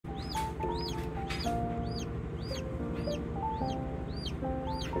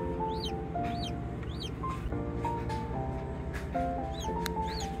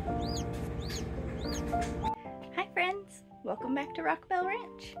Welcome back to Rockbell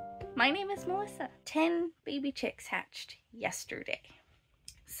Ranch. My name is Melissa. 10 baby chicks hatched yesterday.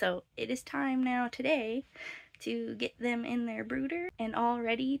 So it is time now today to get them in their brooder and all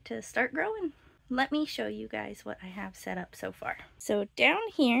ready to start growing. Let me show you guys what I have set up so far. So down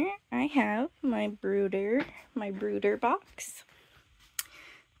here I have my brooder box,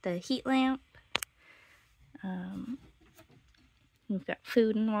 the heat lamp. We've got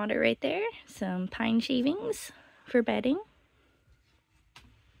food and water right there, some pine shavings for bedding.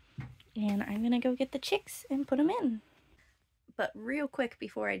 And I'm gonna go get the chicks and put them in. But real quick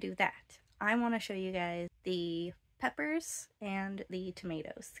before I do that, I want to show you guys the peppers and the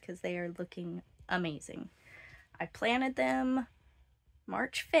tomatoes because they are looking amazing. I planted them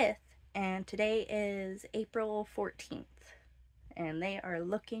March 5th and today is April 14th and they are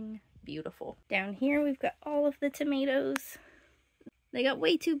looking beautiful. Down here we've got all of the tomatoes. They got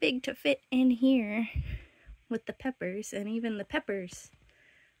way too big to fit in here with the peppers, and even the peppers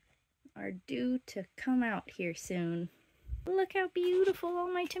are due to come out here soon. Look how beautiful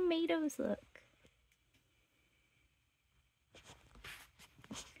all my tomatoes look.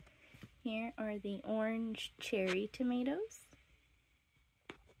 Here are the orange cherry tomatoes,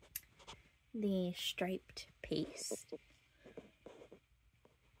 the striped paste,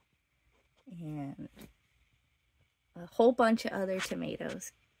 and a whole bunch of other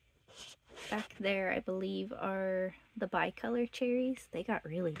tomatoes. Back there, I believe, are the bicolor cherries. They got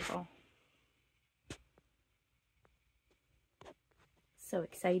really tall. So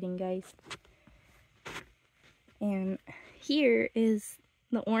exciting, guys. And here is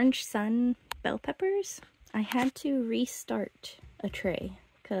the orange sun bell peppers. I had to restart a tray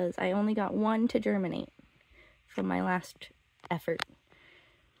because I only got one to germinate from my last effort.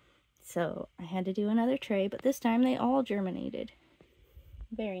 So I had to do another tray, but this time they all germinated.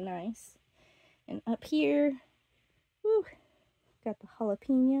 Very nice. And up here, whew, got the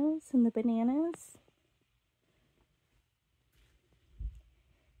jalapenos and the bananas.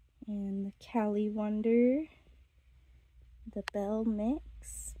 And the Cali Wonder, the Bell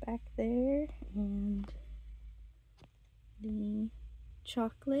Mix back there, and the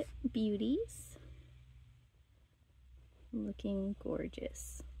Chocolate Beauties. Looking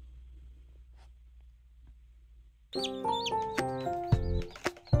gorgeous.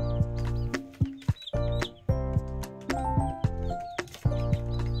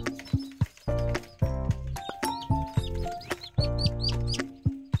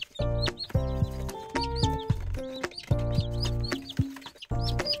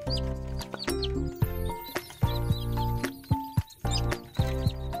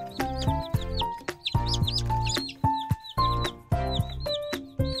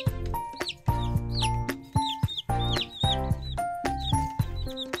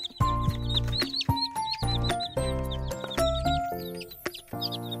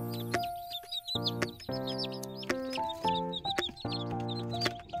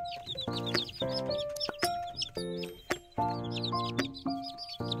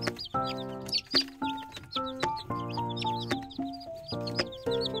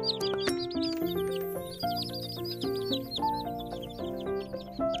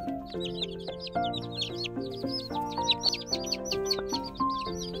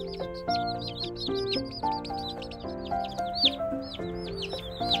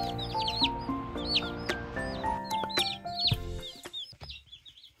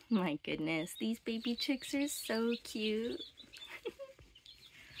 My goodness, these baby chicks are so cute.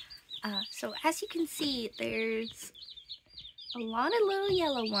 So as you can see, there's a lot of little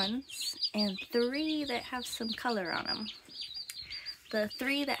yellow ones and 3 that have some color on them. The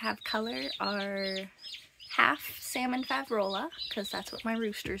 3 that have color are half Salmon Faverolle, because that's what my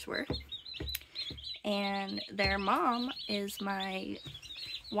roosters were. And their mom is my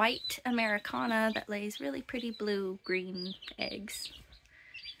white Americana that lays really pretty blue-green eggs.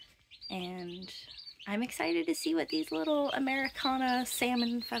 And I'm excited to see what these little Americana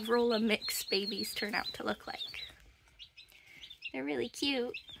Salmon Faverolle mix babies turn out to look like. They're really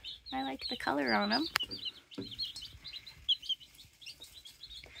cute. I like the color on them.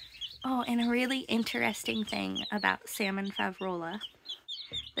 Oh, and a really interesting thing about Salmon Faverolle.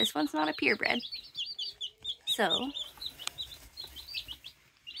 This one's not a purebred. So,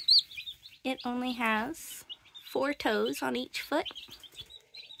 it only has 4 toes on each foot,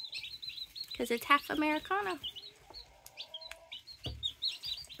 because it's half Americana.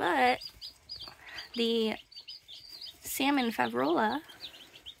 But the Salmon Faverolle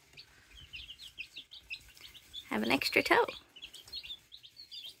have an extra toe.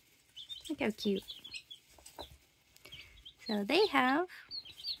 Look how cute. So they have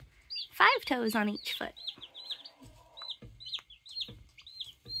 5 toes on each foot.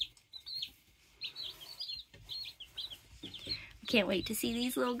 can't wait to see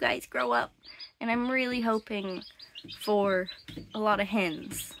these little guys grow up. And I'm really hoping for a lot of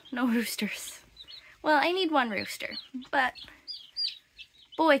hens. No roosters. Well, I need one rooster, but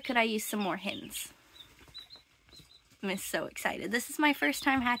boy, could I use some more hens. I'm so excited. This is my first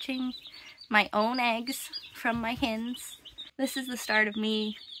time hatching my own eggs from my hens. This is the start of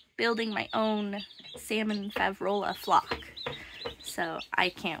me building my own Salmon Faverolle flock. So I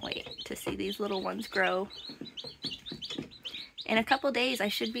can't wait to see these little ones grow. In a couple days I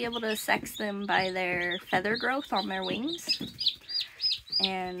should be able to sex them by their feather growth on their wings.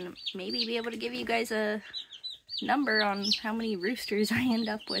 And maybe be able to give you guys a number on how many roosters I end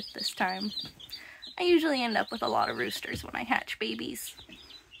up with this time. I usually end up with a lot of roosters when I hatch babies.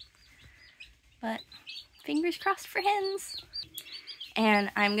 But fingers crossed for hens.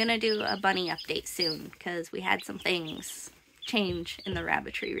 And I'm gonna do a bunny update soon because we had some things change in the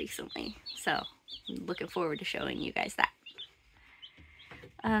rabbitry recently. So I'm looking forward to showing you guys that.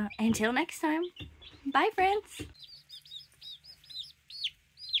 Until next time, bye friends!